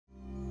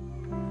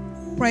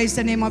Praise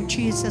the name of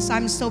Jesus.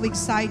 I'm so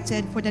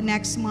excited for the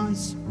next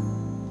month.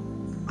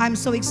 I'm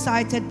so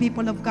excited,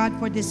 people of God,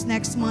 for this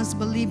next month,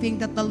 believing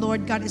that the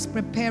Lord God is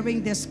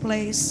preparing this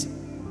place.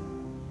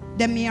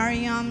 The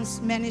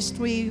Miriam's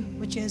ministry,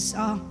 which is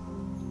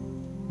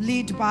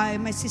led by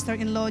my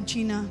sister-in-law,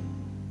 Gina.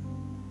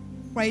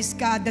 Praise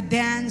God. The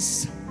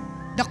dance,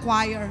 the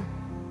choir.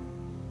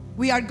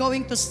 We are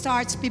going to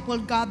start, people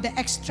of God, the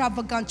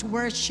extravagant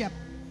worship.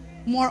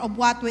 More of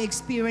what we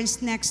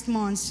experience next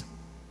month.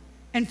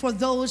 And for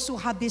those who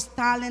have this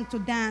talent to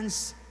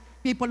dance,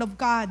 people of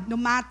God, no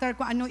matter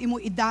kung ano imo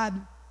edad,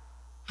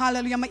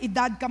 hallelujah, may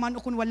edad ka man o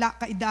kung wala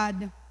ka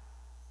edad,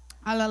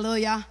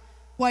 hallelujah,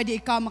 pwede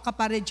ikaw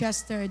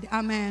makaparegistered.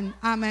 Amen.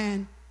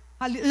 Amen.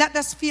 Let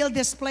us fill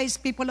this place,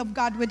 people of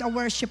God, with a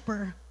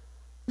worshiper.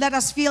 Let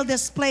us fill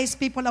this place,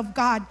 people of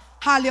God,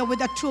 hallelujah, with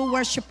the true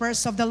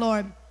worshipers of the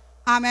Lord.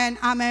 Amen.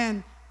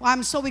 Amen.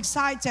 I'm so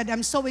excited.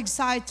 I'm so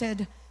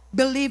excited,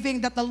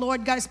 believing that the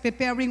Lord God is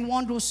preparing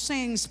wondrous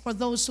things for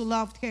those who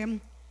loved Him.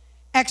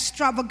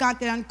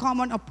 Extravagant and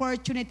uncommon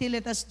opportunity.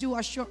 Let us do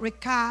a short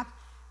recap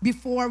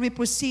before we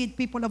proceed,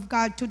 people of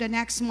God, to the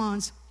next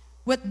month.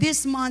 With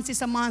this month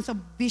is a month of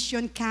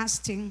vision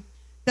casting.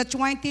 The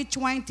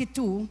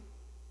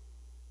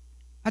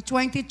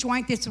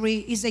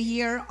 2023 is a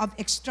year of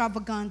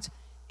extravagant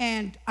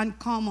and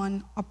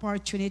uncommon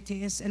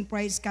opportunities. And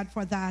praise God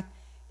for that.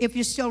 If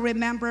you still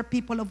remember,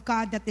 people of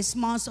God, that this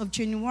month of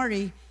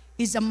January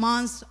is a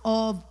month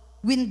of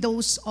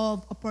windows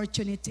of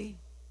opportunity.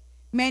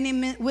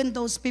 Many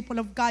windows, people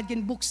of God,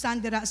 can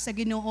buksan dira sa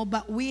Ginoo,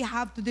 but we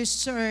have to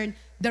discern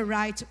the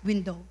right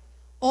window.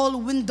 All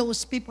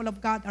windows, people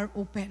of God, are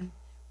open.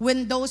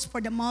 Windows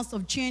for the month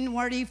of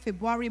January,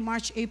 February,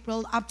 March,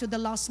 April, up to the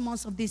last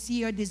month of this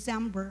year,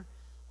 December.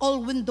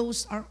 All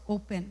windows are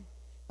open.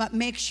 But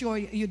make sure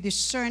you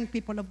discern,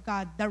 people of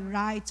God, the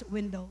right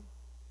window.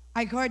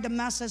 I heard the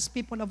message,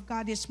 people of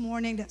God, this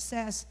morning that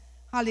says,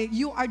 hallelujah,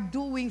 you are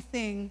doing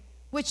thing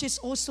which is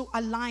also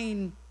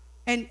aligned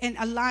and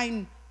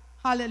aligned,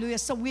 hallelujah,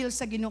 sa will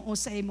sa Ginoo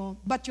sa imo.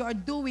 But you are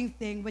doing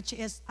thing which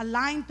is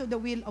aligned to the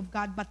will of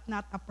God, but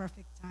not a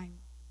perfect time.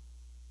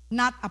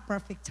 Not a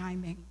perfect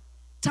timing.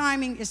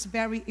 Timing is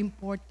very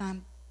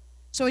important.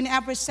 So in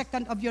every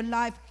second of your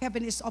life,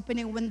 heaven is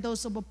opening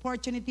windows of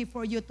opportunity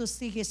for you to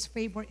see His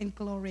favor and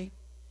glory.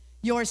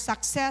 Your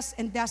success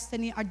and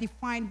destiny are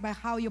defined by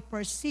how you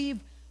perceive,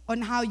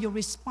 on how you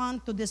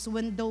respond to these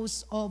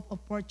windows of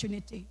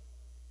opportunity.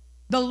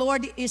 The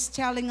Lord is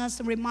telling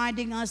us,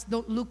 reminding us,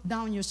 don't look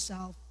down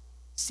yourself.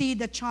 See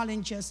the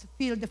challenges,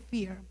 feel the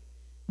fear,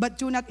 but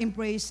do not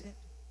embrace it.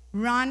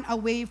 Run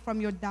away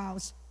from your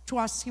doubts,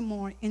 trust Him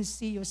more, and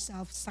see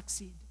yourself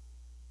succeed.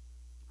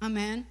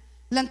 Amen.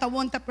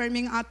 Lantawon ta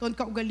perming aton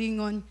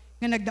kaugalingon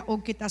nga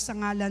nagdaog kita sa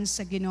ngalan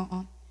sa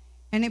Ginoo.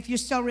 And if you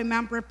still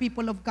remember,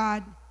 people of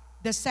God,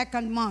 the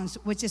second month,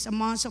 which is a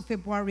month of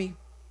February,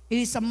 it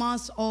is a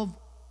month of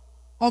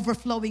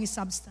overflowing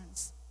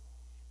substance.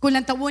 Kung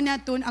lantawon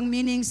naton ang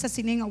meaning sa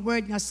sining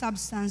word nga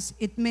substance,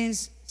 it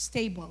means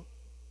stable.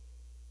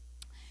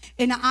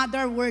 In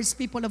other words,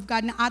 people of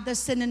God, in other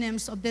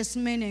synonyms of this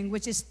meaning,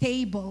 which is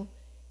stable,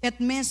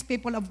 it means,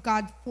 people of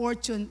God,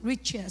 fortune,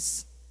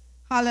 riches,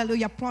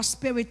 hallelujah,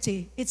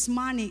 prosperity. It's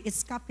money,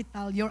 it's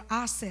capital, your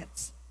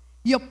assets,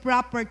 your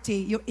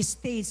property, your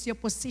estates, your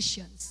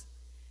positions.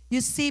 You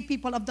see,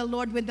 people of the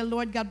Lord, when the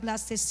Lord God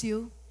blesses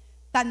you,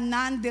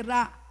 tanan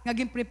dira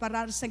ngaging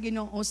preparar sa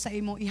Ginoo sa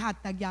imo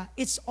ihatag.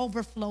 It's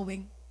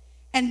overflowing.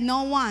 And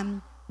no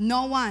one,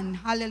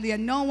 hallelujah,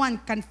 no one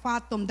can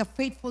fathom the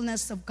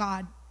faithfulness of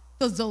God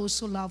to those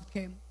who loved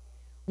Him.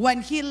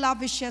 When He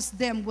lavishes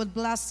them with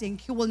blessing,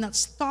 He will not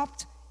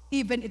stop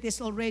even it is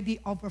already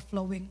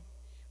overflowing.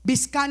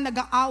 Biskan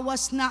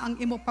nagaawas na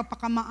ang imo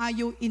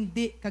papakamaayo,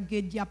 hindi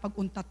kagidya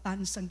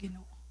paguntatan sang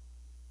Ginoo.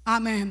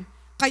 Amen.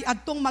 Kay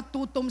adtong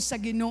matutom sa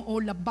Ginoo,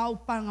 labaw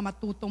pa nga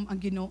matutom ang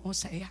Ginoo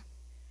sa iya.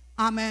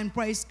 Amen.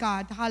 Praise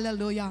God.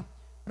 Hallelujah.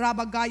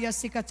 Rabagaya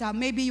sikata.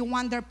 Maybe you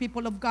wonder,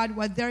 people of God,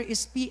 why there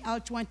is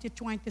PL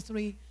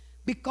 2023.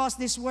 Because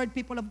this word,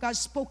 people of God,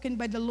 spoken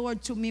by the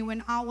Lord to me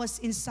when I was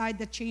inside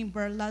the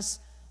chamber last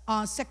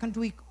second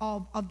week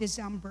of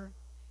December.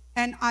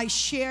 And I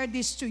share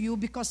this to you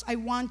because I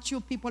want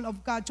you, people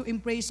of God, to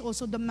embrace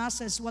also the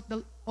message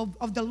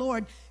of the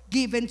Lord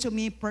given to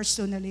me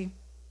personally.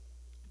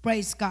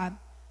 Praise God.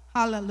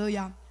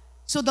 Hallelujah.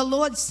 So the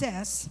Lord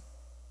says,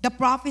 the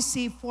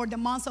prophecy for the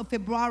month of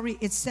February,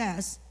 it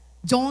says,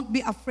 don't be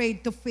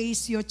afraid to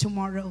face your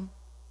tomorrow,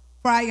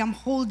 for I am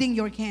holding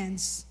your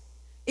hands.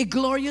 A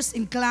glorious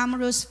and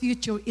glamorous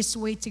future is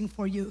waiting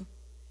for you.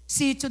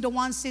 See, to the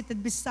one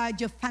seated beside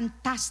you,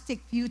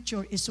 fantastic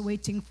future is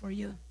waiting for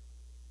you.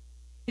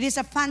 It is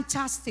a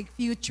fantastic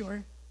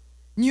future.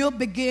 New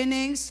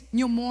beginnings,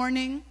 new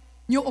morning,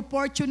 new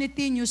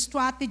opportunity, new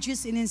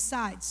strategies and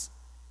insights.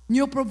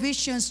 New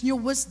provisions, new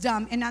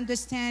wisdom and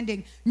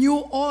understanding,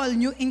 new oil,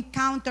 new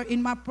encounter in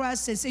my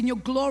presence, and your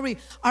glory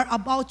are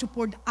about to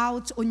pour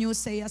out on you,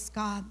 says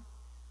God.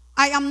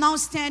 I am now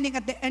standing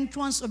at the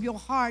entrance of your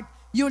heart,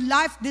 your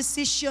life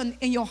decision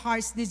and your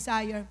heart's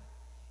desire.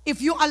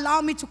 If you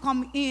allow me to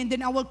come in,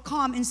 then I will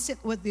come and sit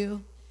with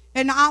you.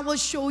 And I will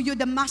show you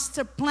the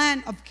master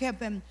plan of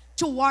heaven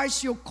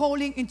towards your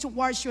calling and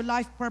towards your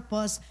life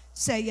purpose,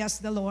 say yes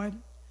the Lord.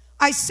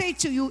 I say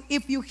to you,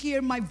 if you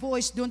hear my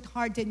voice, don't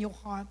harden your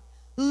heart.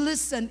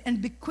 Listen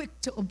and be quick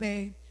to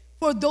obey.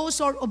 For those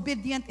who are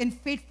obedient and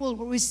faithful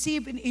will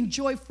receive and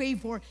enjoy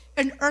favor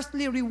and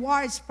earthly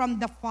rewards from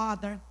the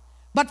Father.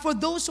 But for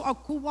those who are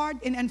coward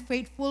and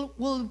unfaithful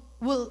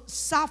will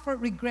suffer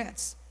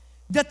regrets.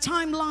 The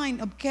timeline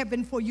of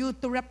heaven for you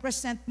to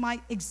represent my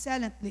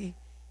excellently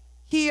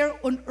here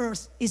on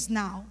earth is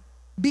now.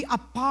 Be a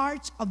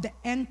part of the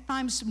end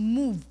times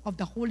move of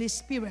the Holy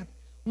Spirit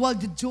while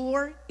the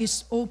door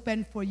is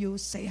open for you,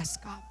 says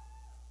God.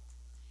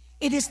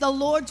 It is the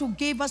Lord who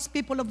gave us,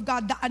 people of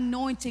God, the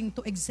anointing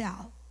to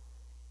excel.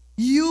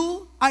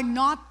 You are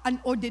not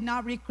an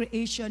ordinary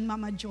creation,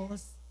 Mama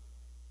Jos.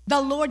 The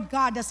Lord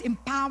God has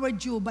empowered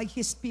you by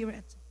His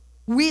Spirit,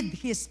 with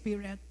His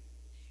Spirit.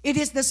 It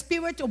is the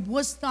Spirit of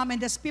wisdom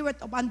and the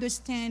Spirit of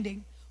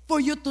understanding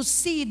for you to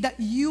see that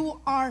you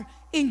are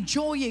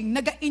enjoying,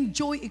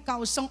 naga-enjoy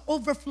ikaw sa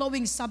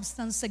overflowing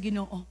substance sa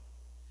Ginoo.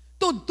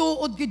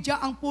 Tutuod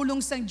gidya ang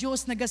pulong sang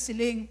Diyos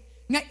nagasiling,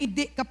 nga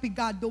idi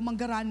kapigado,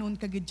 manggaranon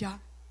ka gidya.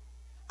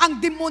 Ang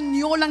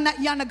demonyo lang na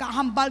iya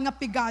nagahambal nga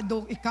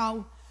pigado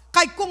ikaw.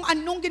 Kay kung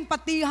anong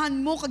ginpatihan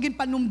mo,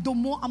 kaginpanumdum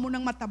mo, amo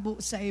nang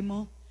matabo sa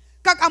imo.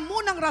 Kag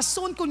amo nang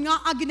rason kung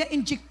nga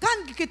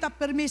gina-injikan kita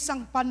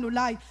permisang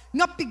panulay,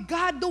 nga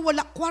pigado,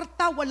 wala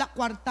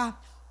kwarta.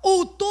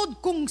 Utod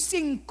kung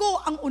 5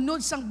 ang unod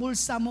sang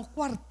bulsa mo,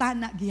 kwarta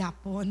na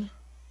gihapon.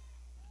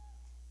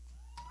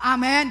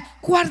 Amen.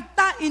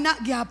 Kwarta ina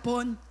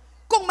gihapon.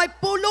 Kung may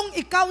pulong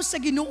ikaw sa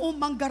Ginoo,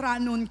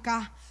 manggaranon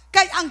ka.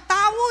 Kay ang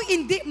tao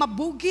hindi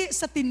mabugi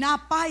sa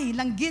tinapay,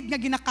 langgid nga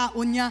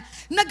ginakaon niya.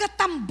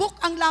 Nagatambok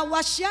ang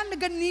lawas siya,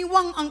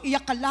 naganiwang ang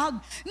iyakalag,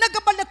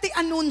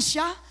 nagabalatianon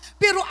siya.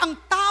 Pero ang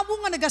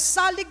tao nga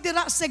nagasalig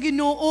dira sa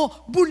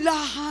Ginoo,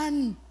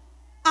 bulahan.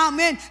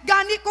 Amen.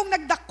 Gani kung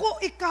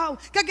nagdako ikaw,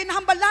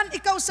 kaginhambalan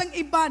ikaw sang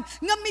iban,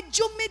 nga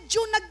medyo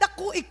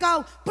nagdako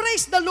ikaw,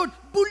 praise the Lord,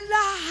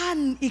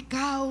 bulahan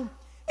ikaw.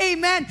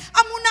 Amen.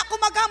 Amo na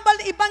kung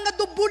magambal iban nga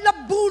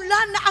dubula-bula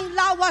na ang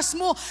lawas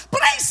mo.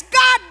 Praise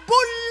God,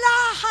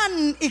 bulahan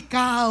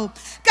ikaw.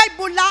 Kay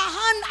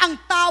bulahan ang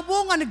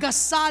tawo nga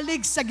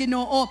nagasalig sa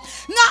Ginoo.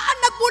 Nga ang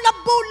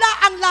nagbula-bula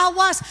ang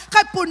lawas,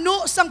 kay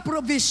puno sang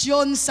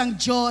provision sang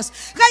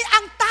Dios. Kay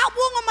ang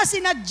tawo nga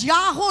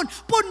masinadyahon,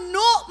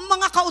 puno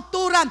mga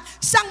kauturan,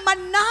 sang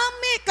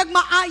manami kag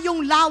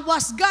maayong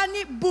lawas,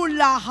 gani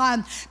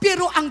bulahan.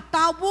 Pero ang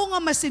tawo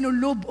nga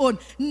masinulubon,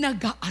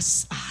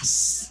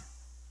 nagaasas.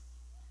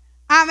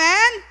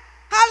 Amen?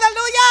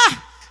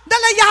 Hallelujah!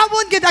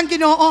 Dalayawon gid ang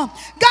Ginoo.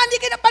 Gani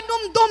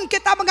kinapanumdum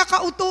kita mga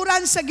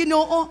kauturan sa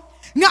Ginoo.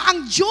 Nga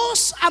ang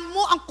Diyos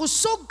amo ang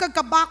kusog kag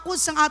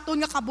kabakod sang aton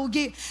nga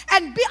kabugi.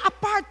 And be a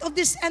part of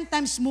this end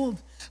times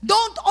move.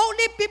 Don't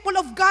only people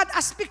of God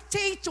as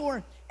spectator.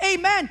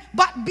 Amen.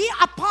 But be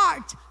a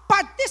part.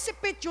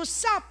 Participate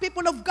yourself,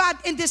 people of God,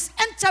 in this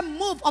end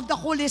time move of the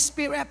Holy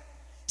Spirit.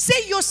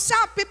 See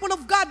yourself, people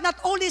of God, not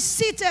only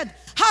seated,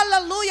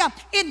 hallelujah,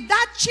 in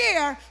that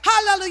chair,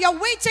 hallelujah,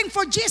 waiting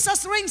for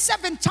Jesus' reign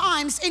 7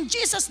 times. In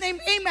Jesus' name,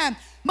 amen.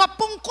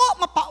 Mapungko,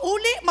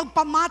 mapauli,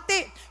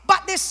 magpamati.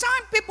 But this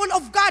time, people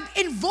of God,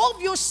 involve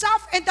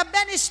yourself in the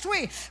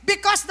ministry.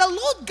 Because the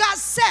Lord God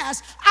says,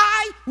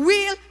 I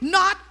will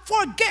not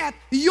forget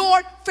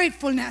your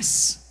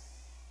faithfulness.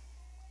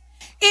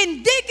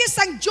 Hindi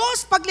kisang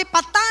Diyos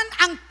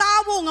paglipatan ang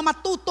tawo nga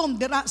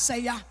matutom dira sa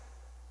iya.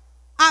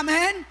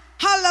 Amen.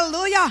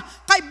 Hallelujah.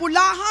 Kay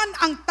bulahan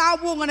ang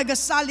tawo nga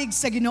nagasalig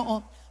sa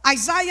Ginoo.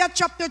 Isaiah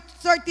chapter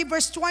 30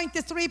 verse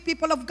 23,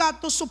 people of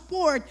God, to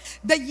support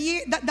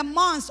the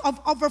months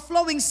of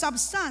overflowing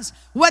substance.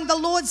 When the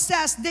Lord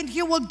says, then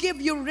He will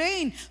give you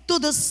rain to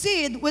the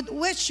seed with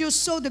which you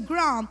sow the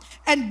ground,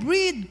 and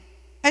bread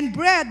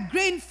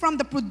grain from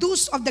the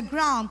produce of the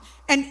ground,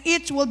 and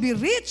it will be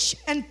rich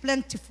and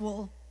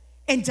plentiful.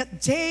 And that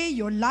day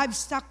your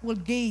livestock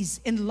will gaze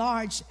in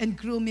large and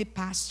gloomy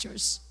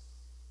pastures.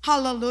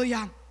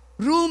 Hallelujah.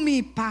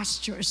 Roomy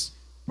pastures.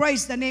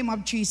 Praise the name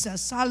of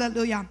Jesus.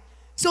 Hallelujah.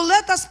 So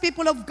let us,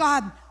 people of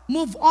God,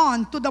 move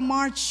on to the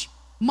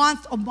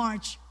month of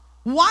March.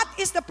 What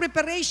is the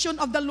preparation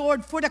of the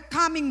Lord for the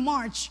coming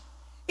March?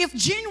 If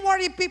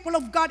January, people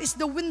of God, is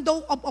the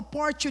window of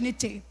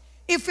opportunity,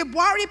 if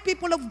February,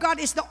 people of God,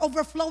 is the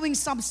overflowing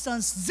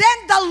substance, then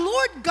the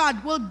Lord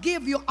God will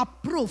give you a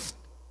proof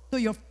to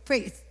your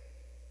faith.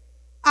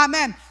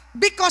 Amen.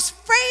 Because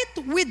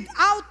faith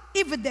without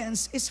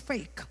evidence is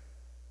fake.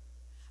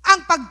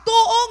 Ang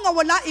pagtuo nga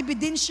wala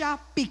ebidensya,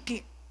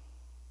 piki.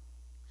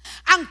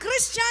 Ang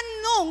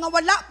Kristiyano nga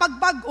wala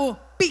pagbago,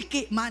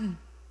 piki man.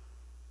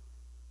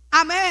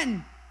 Amen.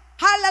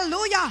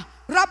 Hallelujah.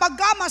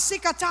 Rabagama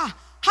sikata.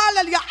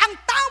 Hallelujah. Ang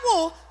tawo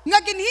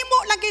nga ginhimo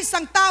lagi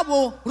sang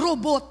tawo,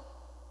 robot.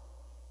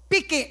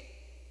 Piki.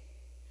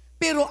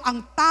 Pero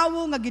ang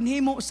tawo nga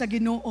ginhimo sa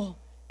Ginoo,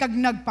 kag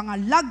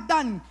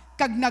nagpangalagdan,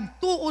 kag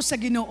nagtuo sa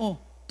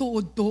Ginoo,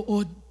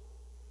 tuod-tuod.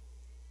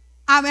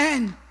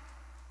 Amen.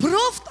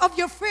 Proof of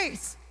your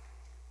faith.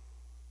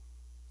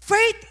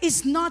 Faith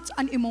is not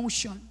an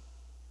emotion.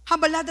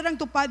 Hambaladar ang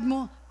tupad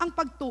mo, ang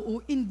pagtuo,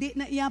 hindi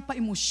na iya pa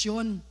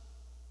emosyon.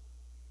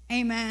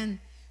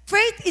 Amen.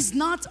 Faith is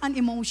not an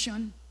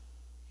emotion.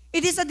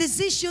 It is a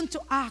decision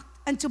to act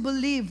and to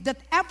believe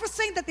that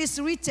everything that is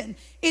written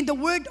in the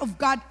Word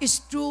of God is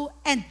true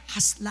and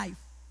has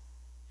life.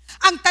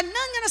 Ang tanan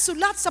nga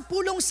nasulat sa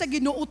pulong sa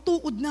Ginoo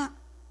tuod na.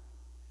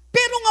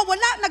 Pero nga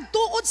wala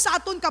nagtuod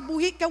sa aton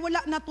kabuhi kay wala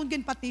naton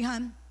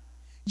ginpatihan.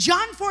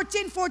 John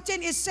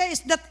 14:14 it says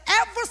that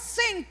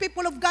everything,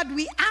 people of God,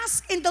 we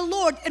ask in the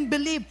Lord and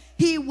believe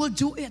He will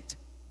do it.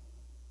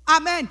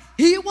 Amen.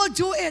 He will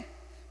do it.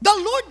 The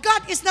Lord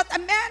God is not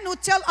a man who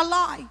tell a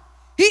lie.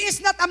 He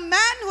is not a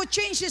man who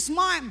changes his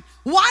mind.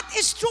 What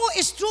is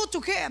true to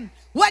him.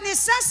 When he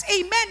says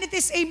amen, it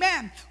is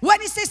amen.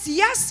 When he says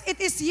yes, it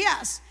is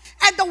yes.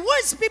 And the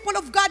words, people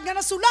of God, nga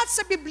nasulat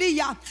sa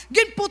Biblia,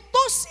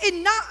 ginputos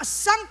ina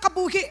sang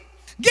kabuhi.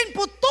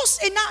 Ginputos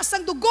ina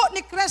sang dugo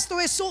ni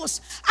Kristo Jesus.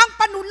 Ang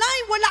panulay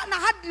wala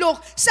nahadlok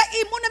sa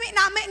imo nami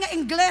nga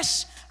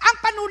English. Ang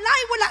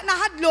panulay wala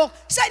nahadlok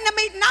sa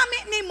nami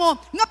nimo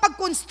nga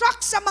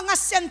pag-construct sa mga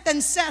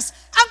sentences.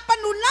 Ang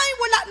panulay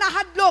wala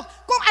nahadlok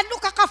kung ano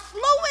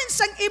ka-fluence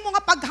ang imo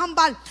nga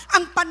paghambal.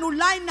 Ang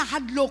panulay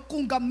nahadlok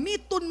kung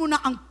gamiton mo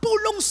na ang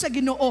pulong sa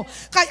Ginoo.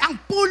 Kay ang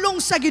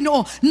pulong sa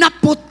Ginoo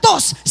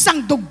naputos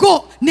sang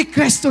dugo ni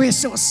Kristo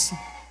Jesus.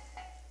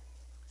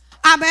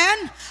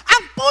 Amen?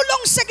 Ang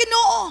pulong sa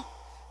Ginoo.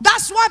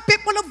 That's why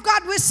people of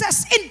God will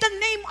says, in the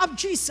name of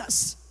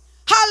Jesus.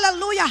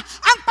 Hallelujah.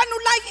 Ang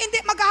panulay hindi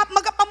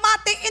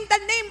magapamati in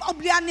the name of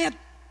Leanette.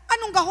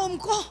 Anong gahom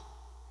ko?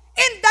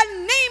 In the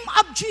name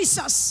of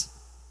Jesus.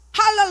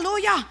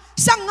 Hallelujah.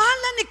 Sa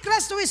ngalan ni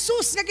Kristo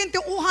Jesus nga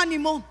gintuuhan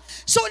nimo.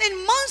 So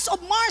in months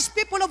of March,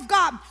 people of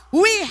God,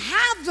 we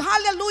have,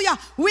 hallelujah,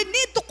 we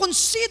need to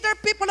consider,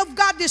 people of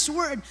God, this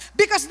word.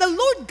 Because the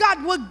Lord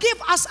God will give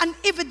us an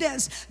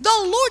evidence. The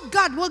Lord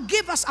God will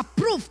give us a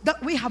proof that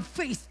we have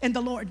faith in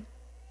the Lord.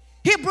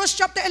 Hebrews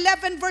chapter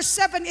 11 verse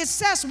 7, it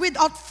says,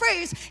 without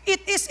faith,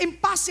 it is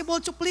impossible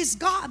to please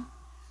God.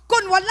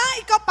 Kung wala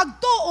ikaw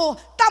pagtuo,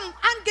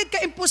 tam-an gid ka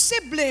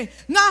imposible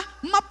nga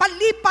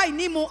mapalipay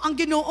nimo ang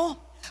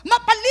Ginoo.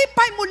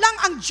 Mapalipay mo lang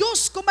ang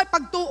Diyos kung may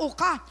pagtuo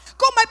ka.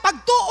 Kung may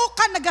pagtuo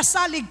ka,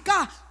 nagasalig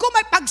ka. Kung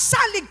may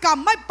pagsalig ka,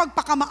 may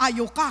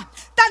pagpakamaayo ka.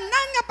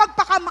 Tanan nga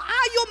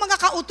pagpakamaayo, mga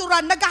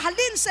kauturan,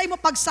 nagahalin sa imo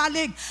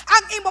pagsalig.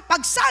 Ang imo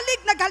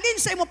pagsalig, naghalin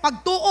sa imo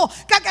pagtuo.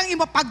 Kag ang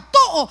imo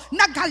pagtuo,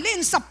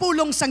 naghalin sa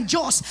pulong sang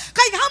Diyos.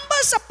 Kay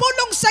hambal sa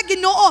pulong sa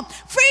Ginoo,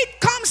 faith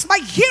comes by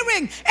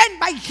hearing, and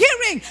by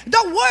hearing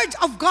the word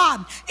of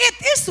God. It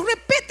is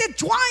repeated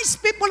twice,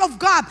 people of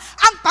God.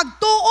 Ang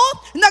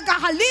pagtuo,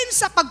 nagahalin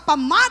sa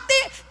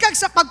pagpamati, kag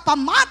sa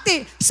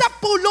pagpamati sa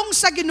pulong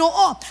sa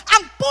Ginoo.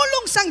 Ang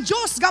pulong sang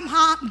Dios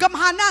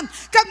gamhanan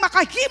kag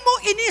makahimo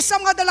ini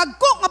sa mga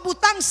dalagko nga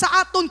butang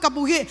sa aton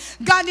kabuhi.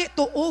 Gani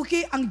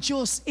tuogi ang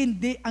Dios,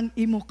 hindi ang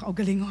imo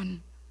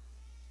kaugalingon.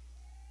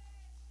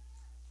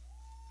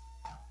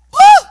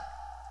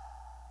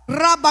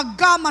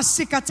 Rabagama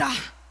sikata.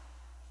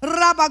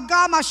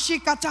 Rabagama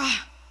shikata.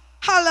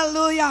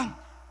 Hallelujah.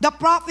 The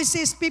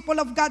prophecies,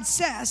 people of God,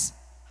 says,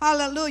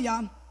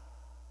 hallelujah.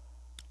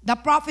 The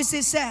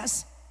prophecy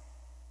says,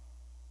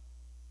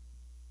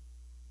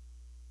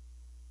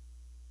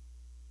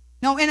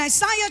 now in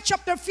Isaiah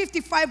chapter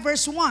 55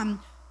 verse 1,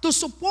 to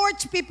support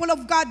people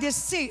of God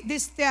this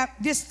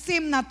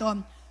theme na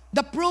to,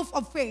 the proof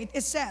of faith,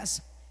 it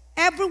says,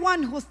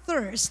 everyone who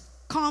thirsts,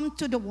 come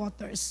to the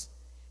waters,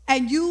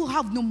 and you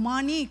have no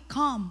money,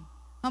 come.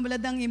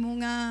 Mabaladang imo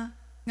nga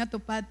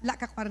tupad, la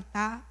ka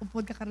kwarta,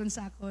 upod ka karon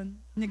sa akon,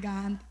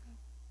 nyagahan.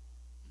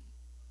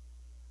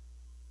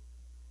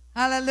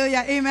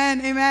 Hallelujah.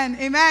 Amen. Amen.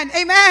 Amen.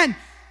 Amen.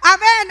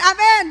 Amen.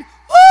 Amen.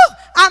 Woo!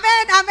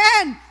 Amen.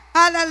 Amen.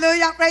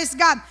 Hallelujah. Praise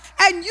God.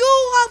 And you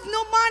have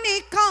no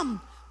money,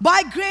 come.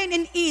 Buy grain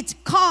and eat.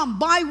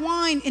 Come. Buy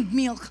wine and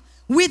milk.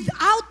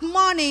 Without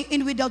money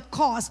and without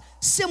cost.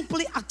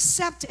 Simply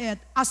accept it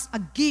as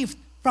a gift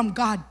from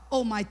God,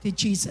 Almighty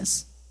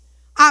Jesus.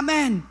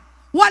 Amen.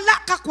 Wala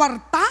ka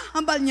kwarta,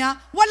 hambal niya.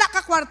 Wala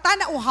ka kwarta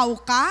na uhaw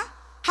ka.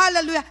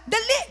 Hallelujah.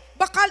 Dali,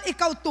 bakal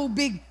ikaw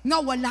tubig nga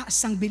wala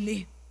sang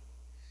bili.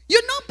 You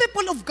know,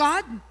 people of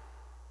God,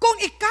 kung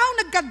ikaw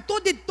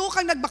naggadto dito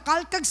kang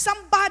nagbakal, kag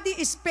somebody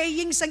is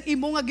paying sang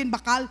imo nga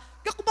ginbakal,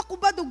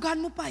 gakuba-kuba dugan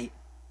mo pay.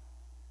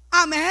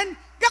 Amen?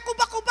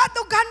 Gakuba-kuba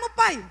dugan mo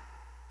pay.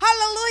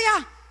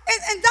 Hallelujah.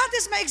 And that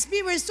is my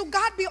experience. To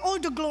God be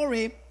all the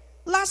glory.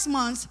 Last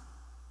month,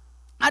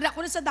 ada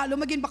ko na sa dalo,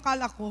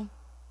 maginbakal ako.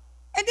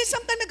 And then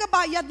sometimes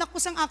nagabayad na ko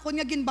sang akon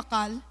nga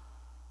ginbakal.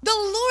 The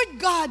Lord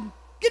God,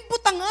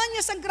 ginbutangan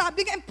niya sang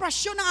grabe nga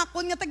impresyon ng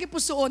akon nga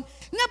tagipusoon,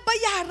 nga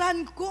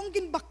bayaran ko ang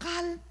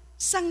ginbakal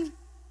sang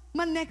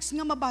manex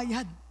nga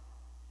mabayad.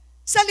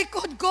 Sa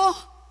likod ko,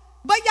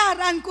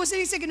 bayaran ko sa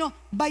Ginoo,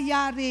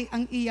 bayari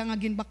ang iya nga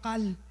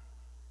ginbakal.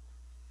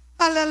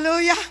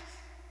 Hallelujah.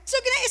 So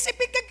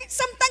ginaisipin ka,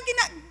 samtang,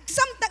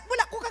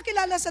 wala ko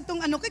kakilala sa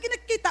tong ano, kaya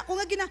ginakita ko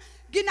nga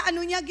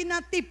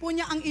ginatipo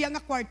niya ang iyang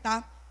nga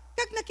kwarta,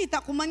 kag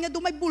nakita ko man nga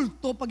dumay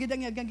bulto, pag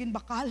gidang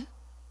bakal.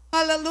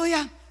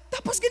 Hallelujah.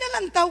 Tapos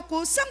ginalantaw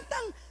ko,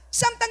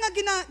 samtang nga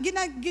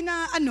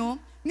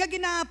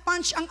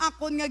gina-punch ang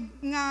akon nga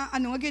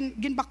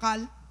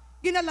ginbakal,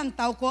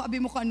 ginalantaw ko,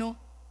 abi mo ko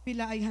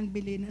pila ay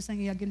hanbili na sa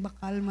iya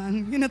ginbakal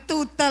man.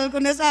 Ginatotal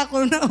ko na sa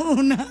ako na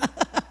una.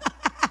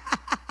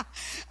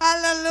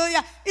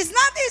 Hallelujah. It's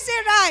not easy,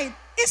 right?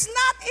 It's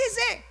not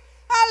easy.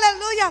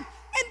 Hallelujah.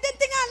 And then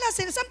tingala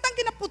sila, samtang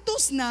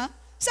ginaputos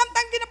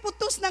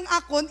ng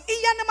akon,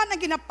 iya naman na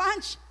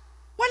ginapunch.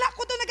 Wala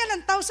ko to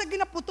nagalantaw sa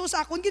ginaputos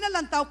akon,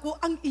 ginalantaw ko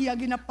ang iya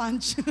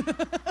ginapunch.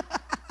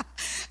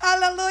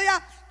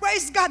 Hallelujah.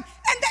 Praise God.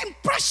 And the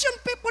impression,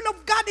 people of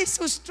God, is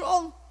so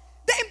strong.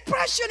 The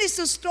impression is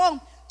so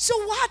strong. So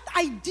what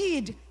I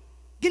did,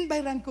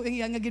 ginbayran ko ang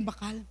iya nga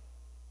ginbakal.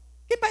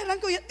 Ginbayran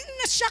ko,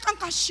 nasyak ang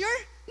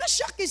cashier.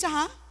 Nasyak isa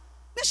ha?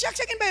 Nasyak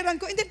siya ginbayran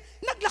ko. And then,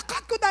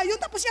 naglakat ko tayo.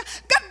 Tapos niya,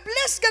 God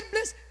bless, God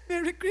bless.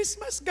 Merry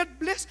Christmas, God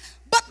bless.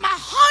 But my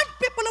heart,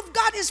 people of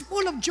God, is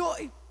full of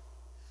joy.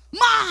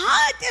 My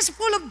heart is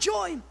full of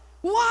joy.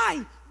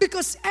 Why?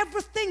 Because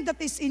everything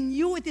that is in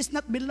you, it is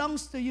not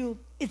belongs to you.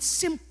 It's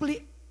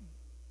simply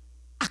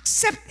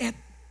accept it.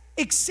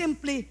 It's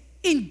simply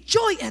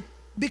enjoy it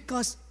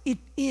because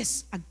it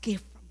is a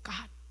gift from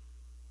God.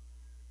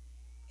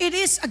 It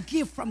is a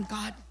gift from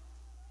God.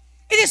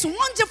 It is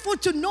wonderful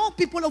to know,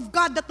 people of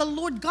God, that the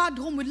Lord God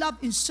whom we love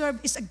and serve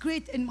is a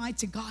great and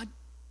mighty God.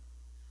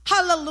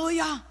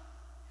 Hallelujah.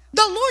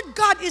 The Lord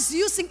God is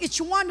using each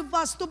one of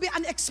us to be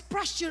an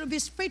expression of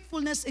His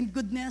faithfulness and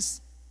goodness.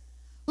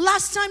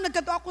 Last time,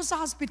 nagkato ako sa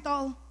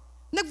hospital.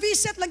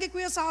 Nag-visit lagi ko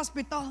sa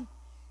hospital.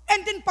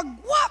 And then,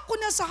 pagwa ko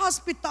na sa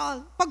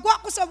hospital, pagwa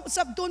ko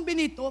sa Don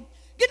Benito,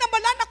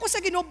 ginabalan ako sa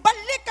Ginoo,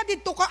 balik ka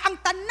dito ka, ang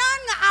tanan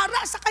nga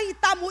ara sa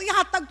kahita mo,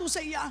 ihatag to sa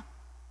iya.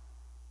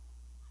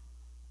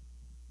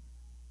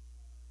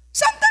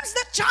 Sometimes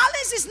the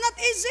challenge is not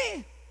easy.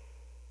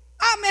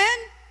 Amen?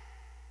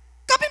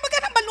 Kapag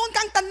maganabalon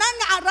kang tanan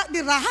nga ara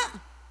diraha.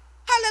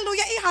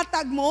 Hallelujah,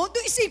 ihatag mo,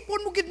 do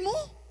isipon mo gid mo.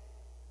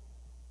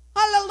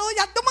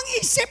 Hallelujah, do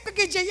mang-isip ka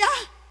gid ya.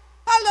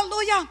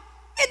 Hallelujah.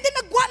 And then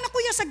nagwa na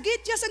kuya sa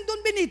gate ya sang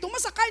Don Benito,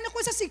 masakay na ko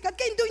sa sikat,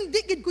 kaya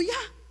hindi gid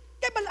kuya.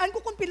 Kaya balaan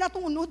ko kung pila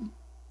tong unod.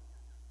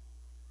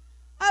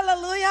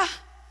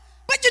 Hallelujah.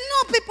 But you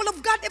know, people of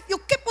God, if you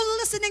keep on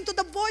listening to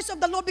the voice of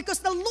the Lord, because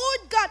the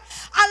Lord God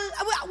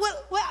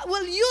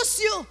will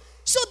use you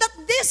so that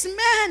this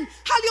man,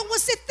 hallelujah, will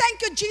say,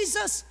 thank you,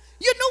 Jesus.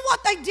 You know what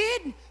I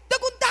did?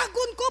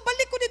 Dagun-dagun ko,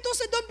 balik ko dito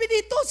sa Don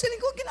Benito.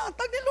 Siling ko,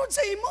 ginatag ni Lord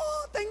sa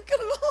imo. Thank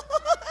you,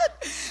 Lord.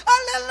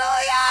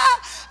 Hallelujah.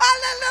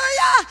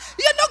 Hallelujah.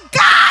 You know,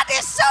 God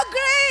is so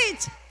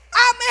great.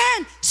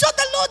 Amen. So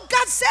the Lord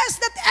God says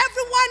that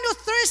everyone who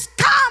thirsts,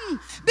 come,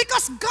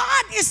 because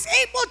God is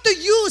able to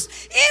use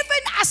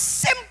even a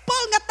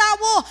simple nga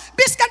tawo,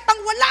 biskan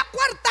pang wala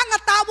kwarta nga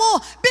tawo,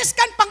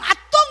 biskan pang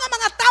ato nga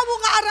mga tawo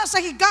nga ara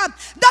sa higad.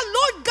 The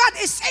Lord God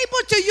is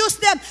able to use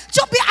them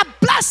to be a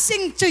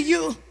blessing to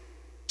you.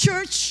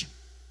 Church,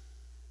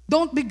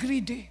 don't be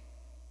greedy.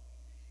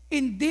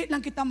 Hindi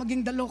lang kita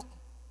maging dalok.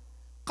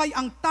 Kay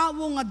ang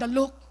tawo nga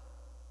dalok,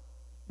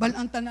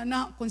 balang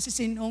tanana kung si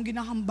sinong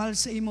ginahambal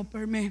sa imo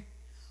perme.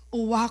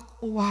 Uwak,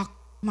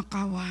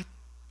 makawat.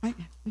 Ay,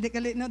 hindi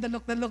kali no,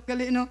 dalok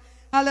kali no.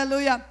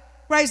 Hallelujah.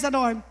 Praise the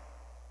Lord.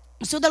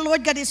 So the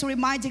Lord God is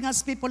reminding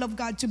us, people of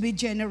God, to be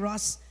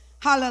generous.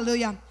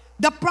 Hallelujah.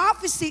 The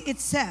prophecy, it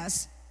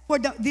says,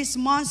 for this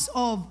month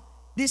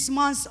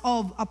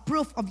of a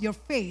proof of your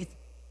faith,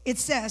 it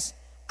says,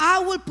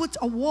 I will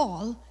put a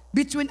wall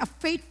between a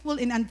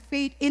faithful and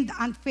the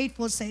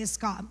unfaithful,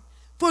 says God.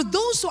 For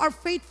those who are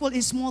faithful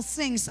in small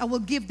things, I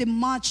will give them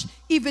much,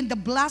 even the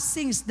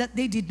blessings that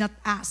they did not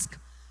ask.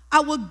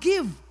 I will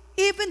give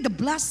even the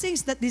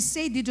blessings that they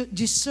say they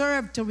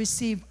deserve to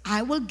receive.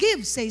 I will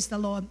give, says the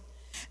Lord.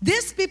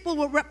 These people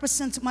will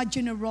represent my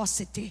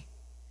generosity,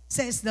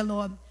 says the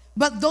Lord.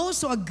 But those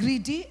who are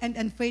greedy and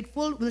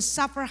unfaithful will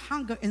suffer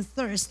hunger and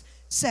thirst,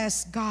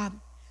 says God.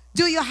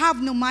 Do you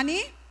have no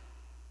money?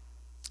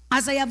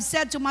 As I have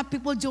said to my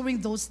people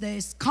during those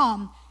days,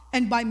 come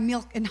and buy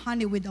milk and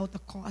honey without a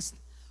cost.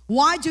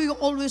 Why do you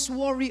always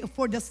worry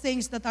for the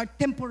things that are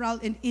temporal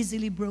and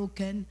easily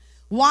broken?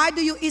 Why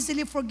do you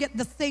easily forget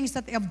the things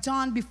that I have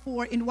done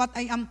before in what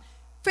I am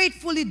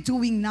faithfully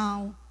doing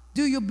now?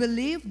 Do you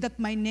believe that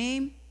my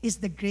name is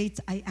the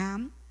great I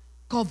am,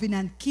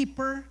 covenant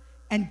keeper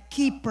and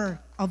keeper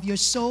of your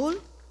soul?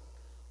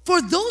 For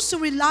those who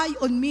rely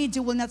on me, they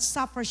will not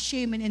suffer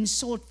shame and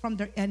insult from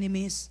their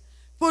enemies.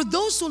 For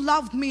those who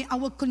love me, I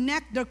will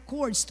connect their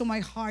cords to my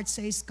heart,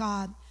 says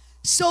God,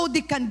 so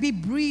they can be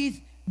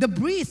breathed the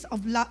breath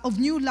of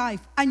new life,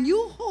 a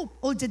new hope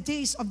all the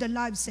days of their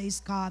lives,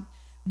 says God.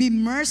 Be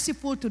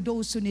merciful to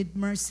those who need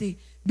mercy.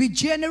 Be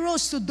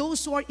generous to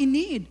those who are in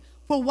need.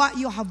 For what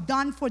you have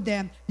done for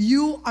them,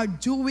 you are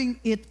doing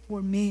it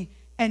for me.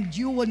 And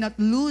you will not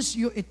lose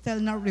your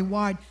eternal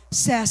reward,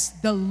 says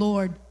the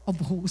Lord of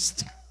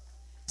hosts.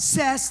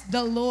 says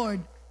the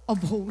Lord of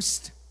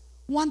hosts.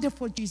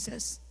 Wonderful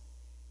Jesus.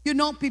 You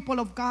know, people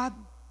of God,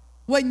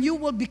 when you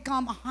will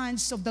become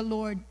hands of the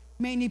Lord,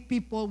 many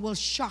people will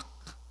shock.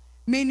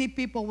 Many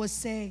people will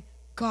say,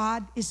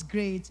 God is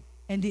great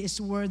and He is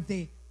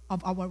worthy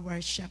of our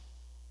worship.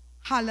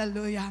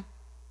 Hallelujah.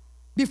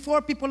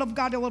 Before, people of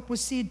God, I will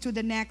proceed to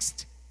the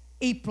next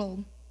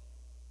April.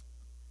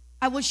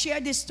 I will share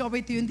this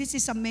story to you, and this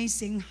is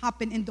amazing,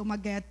 happened in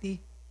Dumaguete.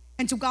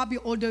 And to God be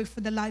all the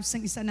for the lives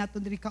ng isa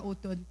natin diri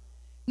kautod.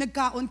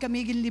 Nagkaon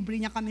kami, ginlibre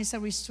niya kami sa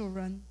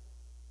restaurant.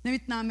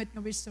 Namit-namit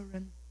na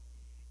restaurant.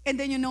 And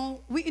then, you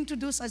know, we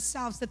introduced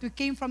ourselves that we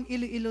came from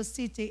Iloilo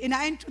City. And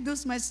I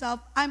introduced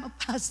myself, I'm a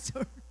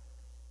pastor.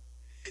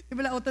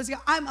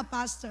 I'm a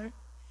pastor.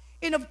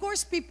 And of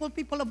course,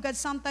 people of God,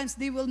 sometimes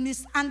they will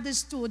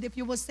misunderstood if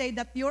you will say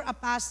that you're a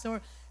pastor.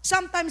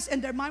 Sometimes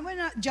in their mind, we're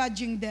not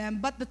judging them,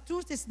 but the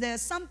truth is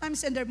this,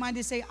 sometimes in their mind,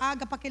 they say,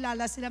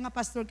 kapakilala sila nga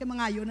pastor, kaya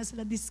mga yun na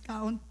sila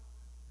discount.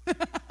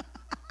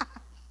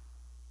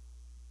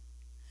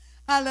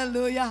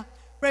 Hallelujah.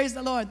 Praise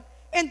the Lord.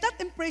 And that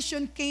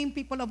impression came,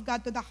 people of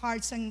God, to the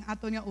hearts ng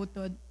ato niya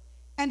utod.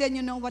 And then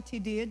you know what he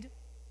did?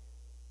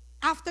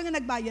 After nga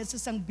nagbayad sa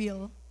isang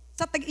bill,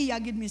 sa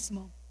tag-iyagid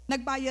mismo,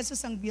 nagbayad sa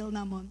isang bill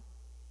namon.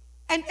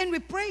 And we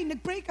pray,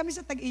 nagpray kami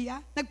sa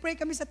tag-iya,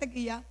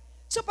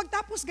 So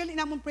pagtapos gali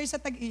namon pray sa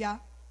tag-iya,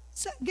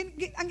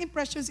 ang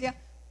impressions iya,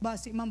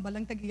 si ma'am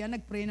balang tag-iya,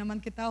 nagpray naman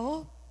kita,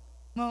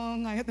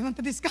 ngayot naman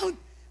to discount.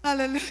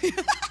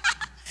 Hallelujah.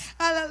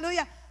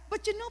 Hallelujah.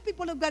 But you know,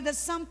 people of God, that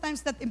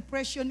sometimes that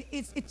impression,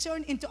 it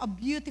turned into a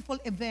beautiful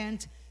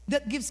event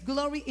that gives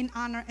glory and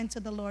honor unto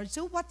the Lord.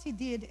 So what he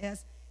did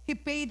is, he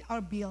paid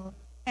our bill,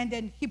 and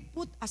then he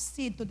put a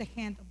seed to the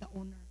hand of the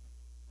owner.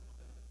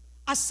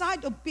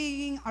 Aside of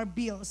paying our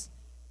bills,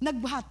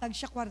 nagbahatag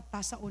siya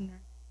kwarta sa owner.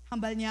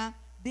 Hambal niya,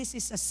 this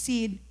is a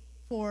seed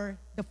for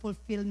the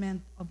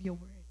fulfillment of your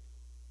word.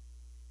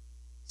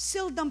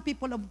 Seldom,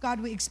 people of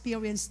God, we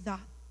experience that.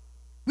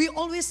 We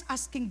always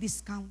asking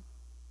discount.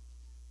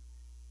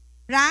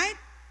 Right?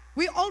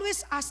 We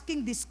always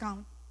asking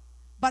discount.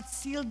 But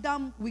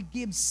seldom we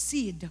give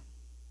seed.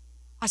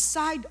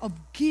 Aside of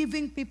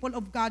giving, people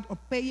of God, or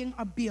paying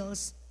our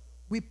bills,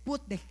 we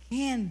put the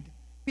hand,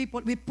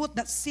 we put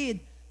that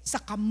seed sa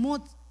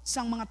kamot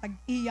sang mga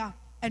tag-iya,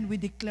 and we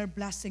declare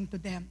blessing to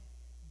them.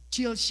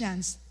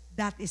 Children,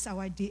 that is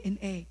our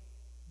DNA.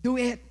 Do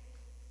it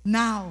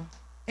now.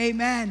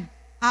 Amen.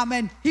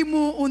 Amen.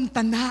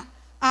 Himuunta na.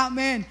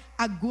 Amen.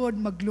 Agud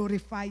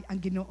mag-glorify ang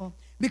Ginoo.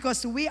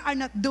 Because we are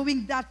not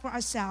doing that for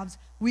ourselves.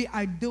 We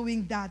are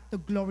doing that to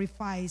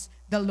glorify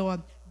the Lord.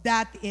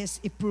 That is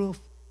a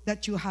proof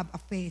that you have a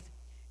faith.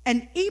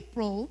 And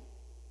April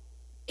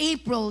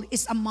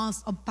is a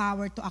month of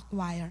power to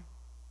acquire.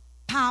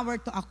 Power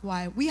to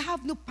acquire. We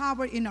have no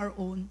power in our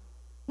own.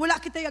 Wala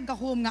kita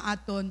yagahom nga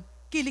aton.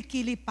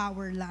 Kili-kili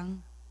power lang.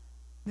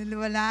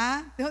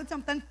 Wala?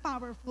 Sometimes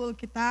powerful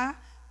kita.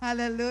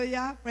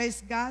 Hallelujah.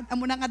 Praise God.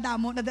 Amo na nga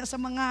damo na sa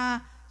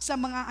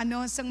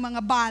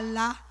mga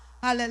bala.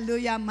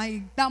 Hallelujah.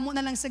 May damo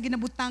na lang sa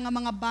ginabutang nga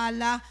mga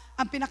bala.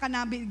 Ang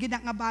pinakanabi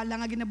nga bala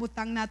nga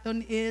ginabutang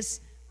naton is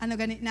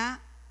gani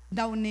na?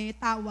 Dawni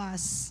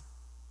tawas.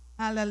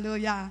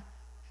 Hallelujah.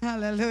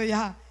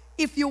 Hallelujah.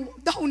 If you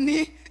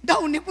dawni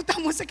puta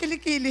mo sa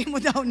kilikili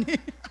mo dawni.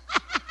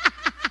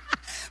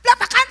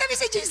 Napakanta ni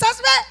si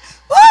Jesus, be.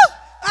 Woo!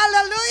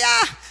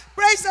 Hallelujah.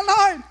 Praise the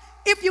Lord.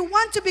 If you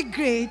want to be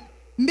great,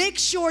 make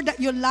sure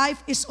that your life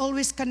is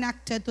always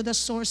connected to the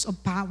source of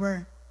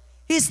power.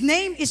 His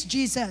name is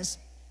Jesus.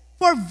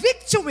 For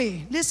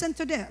victory, listen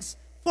to this,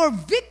 for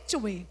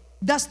victory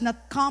does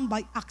not come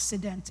by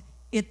accident.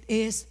 It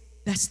is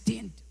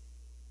destined.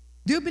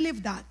 Do you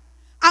believe that?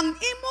 Ang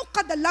imo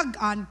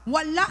kadalagan,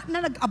 wala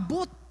na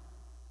nag-abot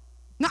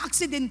nga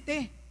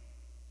aksidente.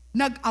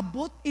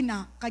 Nag-abot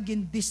ina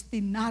kagin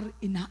destinar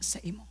ina sa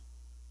imo.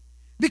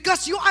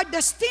 Because you are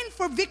destined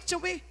for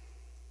victory.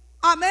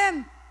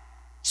 Amen.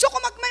 So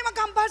kung may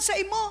maghambal sa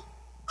imo,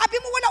 abi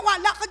mo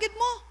wala-wala kagid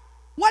mo.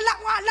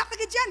 Wala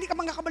kagid dyan. Hindi ka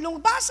mga kabalong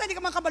magbasa, hindi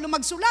ka mga kabalong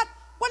magsulat.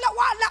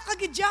 Wala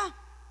kagid dyan.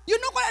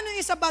 You know kung ano yung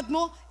isabat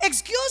mo?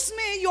 Excuse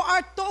me, you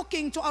are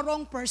talking to a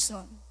wrong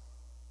person.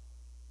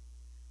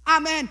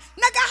 Amen.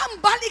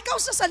 Nagahambal ikaw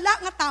sa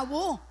sala nga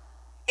tawo.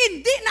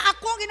 Hindi na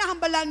ako ang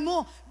ginahambalan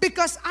mo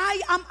because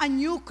I am a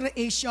new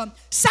creation,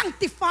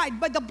 sanctified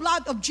by the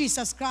blood of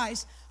Jesus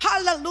Christ.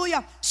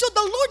 Hallelujah. So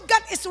the Lord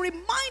God is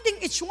reminding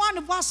each one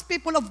of us,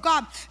 people of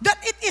God, that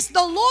it is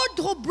the Lord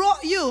who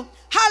brought you.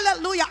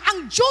 Hallelujah.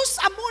 Ang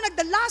Diyos amo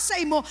nagdala sa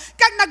imo,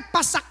 kag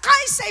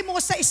nagpasakay sa imo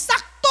sa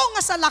isakto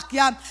nga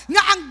salakyan,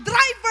 nga ang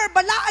driver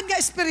balaan nga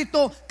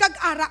espiritu, kag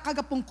ara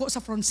kagapungko sa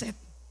front seat.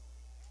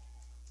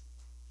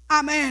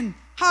 Amen.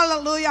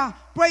 Hallelujah.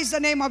 Praise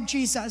the name of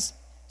Jesus.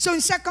 So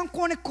in 2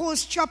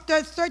 Chronicles chapter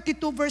 32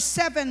 verse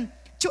 7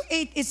 to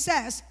 8 it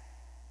says,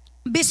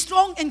 be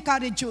strong and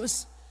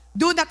courageous.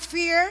 Do not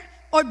fear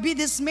or be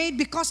dismayed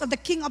because of the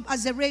king of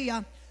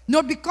Azariah,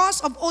 nor because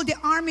of all the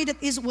army that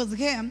is with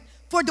him.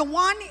 For the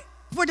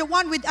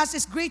one with us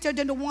is greater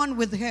than the one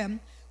with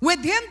him.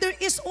 With him there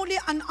is only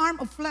an arm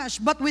of flesh,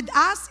 but with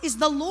us is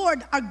the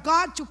Lord our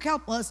God to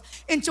help us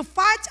and to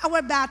fight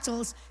our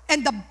battles.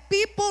 And the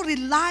people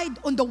relied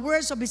on the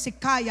words of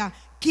Hezekiah,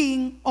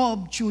 king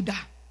of Judah.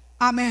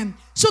 Amen.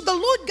 So the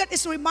Lord God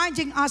is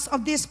reminding us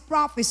of this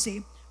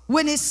prophecy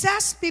when he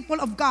says,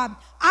 people of God,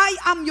 I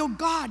am your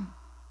God.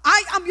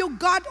 I am your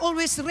God,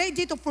 always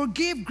ready to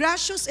forgive,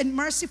 gracious and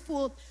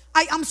merciful.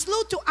 I am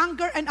slow to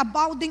anger and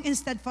abounding in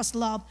steadfast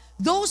love.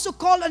 Those who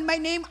call on my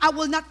name, I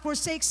will not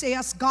forsake,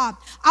 says God.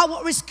 I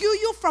will rescue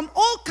you from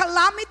all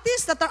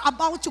calamities that are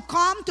about to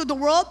come to the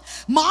world.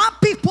 My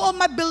people,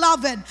 my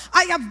beloved,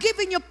 I have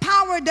given you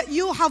power that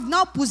you have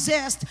not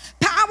possessed.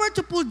 Power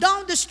to pull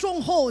down the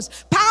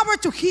strongholds. Power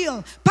to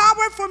heal.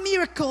 Power for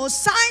miracles,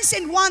 signs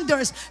and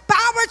wonders.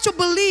 Power to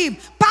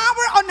believe.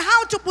 Power on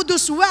how to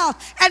produce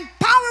wealth. And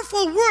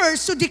powerful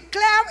words to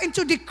declare and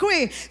to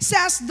decree,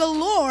 says the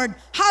Lord.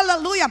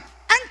 Hallelujah.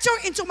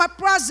 Enter into my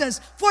presence,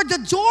 for the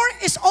door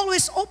is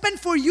always open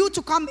for you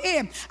to come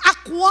in.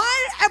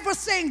 Acquire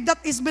everything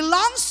that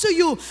belongs to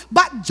you,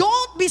 but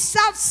don't be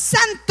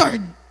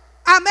self-centered.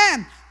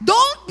 Amen.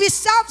 Don't be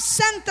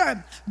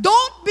self-centered.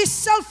 Don't be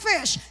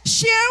selfish.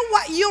 Share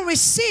what you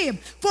receive,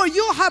 for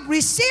you have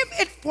received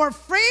it for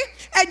free,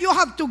 and you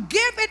have to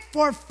give it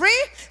for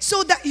free,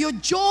 so that your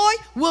joy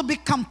will be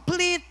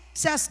complete,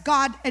 says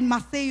God in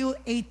Matthew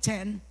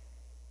 8:10.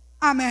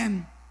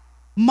 Amen.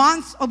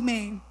 Month of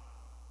May.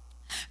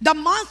 The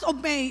month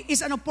of May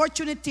is an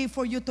opportunity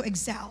for you to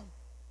excel.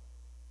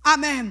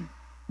 Amen.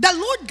 The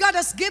Lord God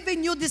has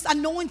given you this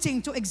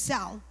anointing to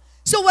excel.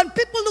 So when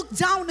people look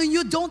down on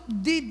you,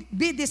 don't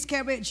be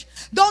discouraged.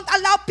 Don't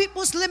allow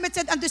people's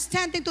limited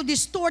understanding to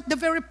distort the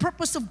very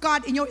purpose of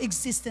God in your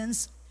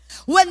existence.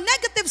 When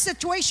negative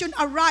situations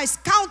arise,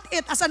 count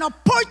it as an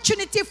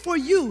opportunity for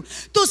you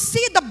to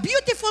see the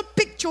beautiful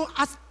picture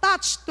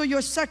attached to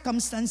your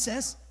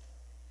circumstances.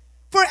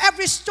 For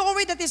every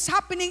story that is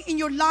happening in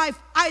your life,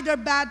 either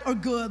bad or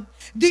good,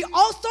 the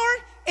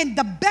author and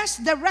the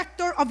best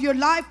director of your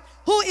life,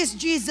 who is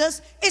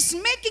Jesus, is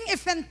making a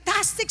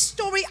fantastic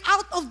story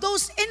out of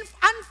those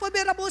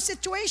unfavorable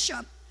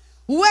situations,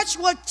 which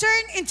will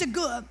turn into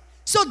good.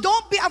 So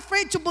don't be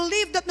afraid to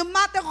believe that no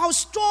matter how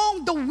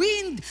strong the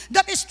wind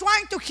that is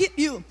trying to hit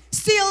you,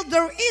 still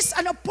there is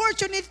an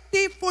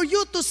opportunity for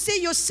you to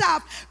see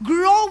yourself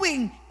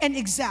growing and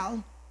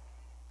excel.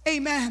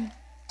 Amen.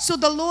 So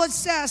the Lord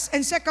says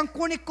in 2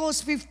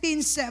 Chronicles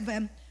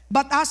 15:7,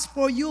 but as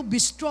for you, be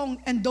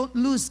strong and don't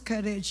lose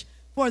courage,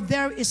 for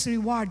there is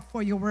reward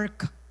for your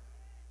work.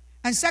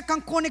 And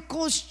 2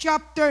 Chronicles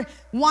chapter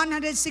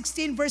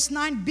 116 verse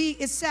 9b,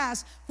 it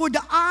says, for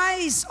the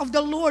eyes of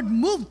the Lord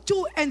move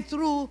to and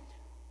fro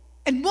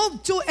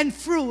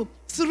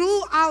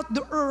throughout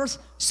the earth,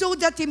 so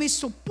that he may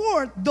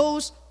support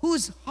those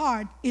whose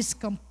heart is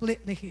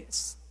completely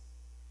his.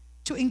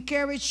 To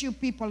encourage you,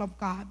 people of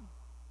God.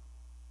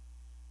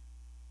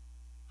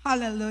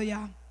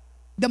 Hallelujah.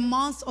 The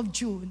month of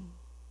June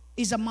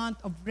is a month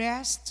of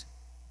rest,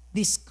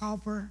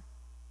 discover,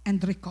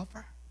 and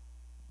recover.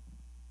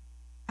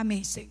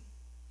 Amazing.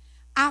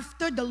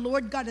 After the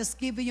Lord God has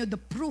given you the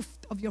proof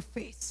of your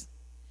faith,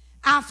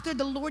 after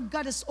the Lord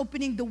God is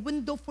opening the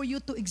window for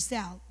you to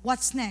excel,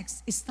 what's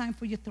next? It's time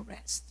for you to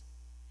rest.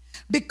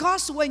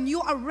 Because when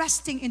you are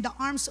resting in the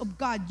arms of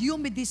God, you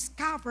may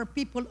discover,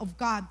 people of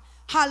God,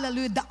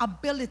 hallelujah, the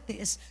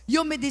abilities.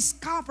 You may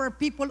discover,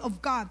 people of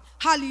God,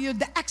 hallelujah,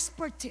 the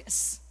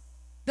expertise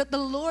that the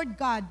Lord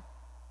God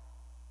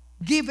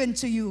given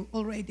to you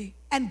already,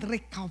 and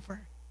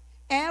recover.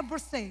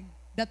 Everything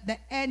that the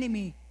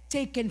enemy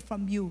taken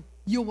from you,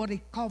 you will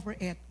recover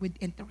it with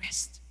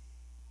interest.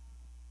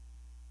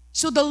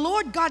 So the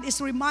Lord God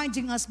is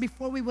reminding us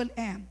before we will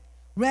end,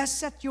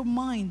 reset your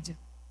mind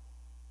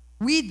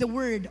with the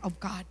Word of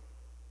God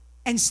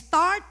and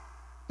start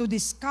to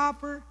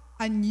discover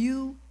a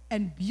new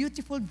and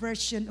beautiful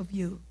version of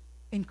you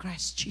in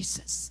Christ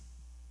Jesus.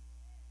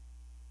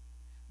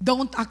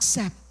 Don't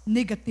accept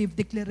negative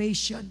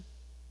declaration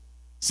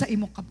sa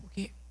imong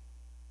kabuhi.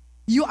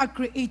 You are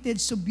created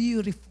so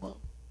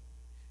beautiful.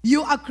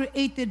 You are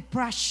created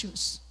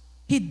precious.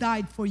 He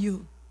died for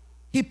you.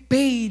 He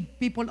paid,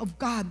 people of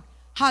God.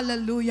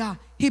 Hallelujah.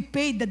 He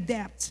paid the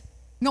debt.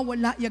 Nga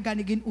wala ya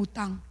ganigin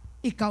utang.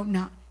 Ikaw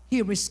na.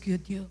 He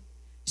rescued you.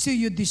 So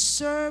you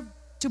deserve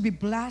to be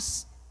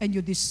blessed and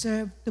you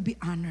deserve to be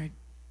honored.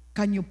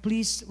 Can you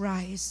please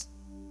rise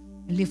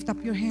and lift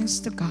up your hands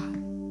to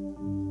God?